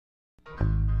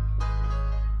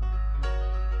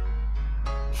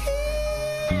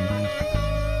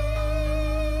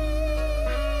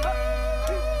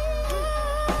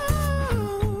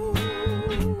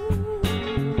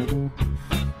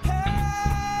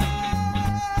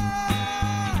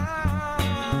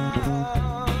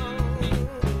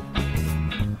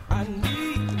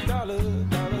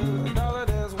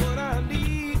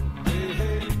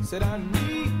Said I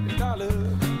need a dollar.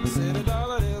 Said a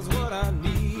dollar is what I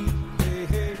need. Hey,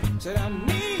 hey. Said I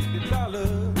need a dollar.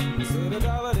 Said a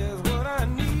dollar is what I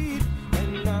need.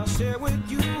 And I'll share with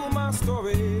you my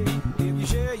story if you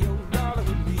share your dollar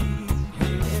with me.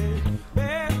 Hey, hey.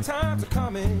 Bad times are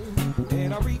coming,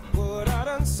 and I reap what I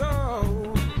done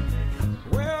sow.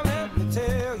 Well, let me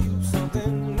tell you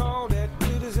something. All that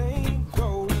glitters ain't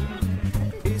gold.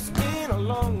 It's been a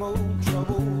long old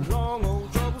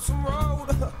troublesome road.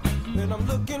 And I'm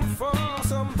looking for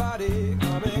somebody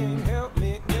come and help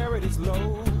me carry this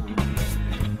load.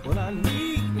 Well, I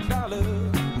need a dollar.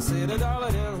 I said a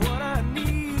dollar, that's what I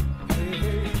need. Hey,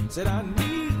 hey. Said I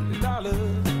need a dollar.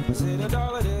 I said a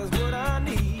dollar, that's what I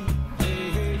need. Hey,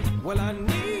 hey. Well, I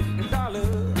need a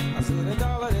dollar. I said a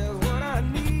dollar, that's what I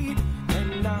need.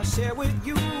 And I'll share with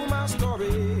you my story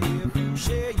if you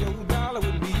share your dollar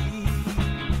with me.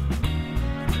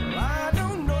 Well, I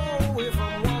don't know if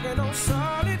I'm walking on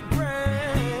solid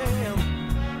ground,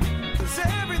 'cause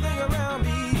everything around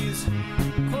me is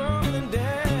crumbling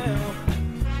down.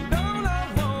 And all I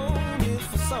want is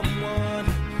for someone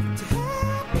to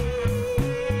help me.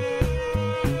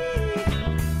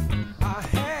 I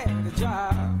had a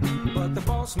job, but the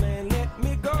boss man let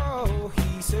me go.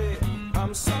 He said,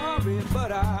 I'm sorry,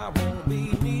 but I won't be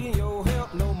needing your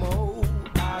help no more.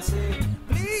 I said,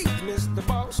 please, Mr.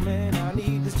 Boss Man, I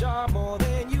need this job more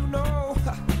than you know.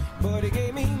 But he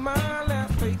gave me my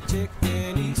last paycheck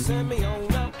and he sent me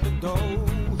on out the door.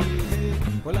 Yeah.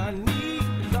 Well, I need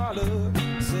a dollar.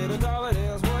 Said a dollar,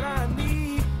 that's what I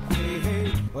need. Hey,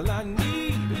 hey. Well, I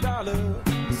need a dollar.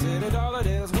 Said a dollar,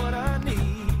 that's what I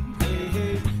need. Hey,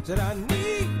 hey. Said I need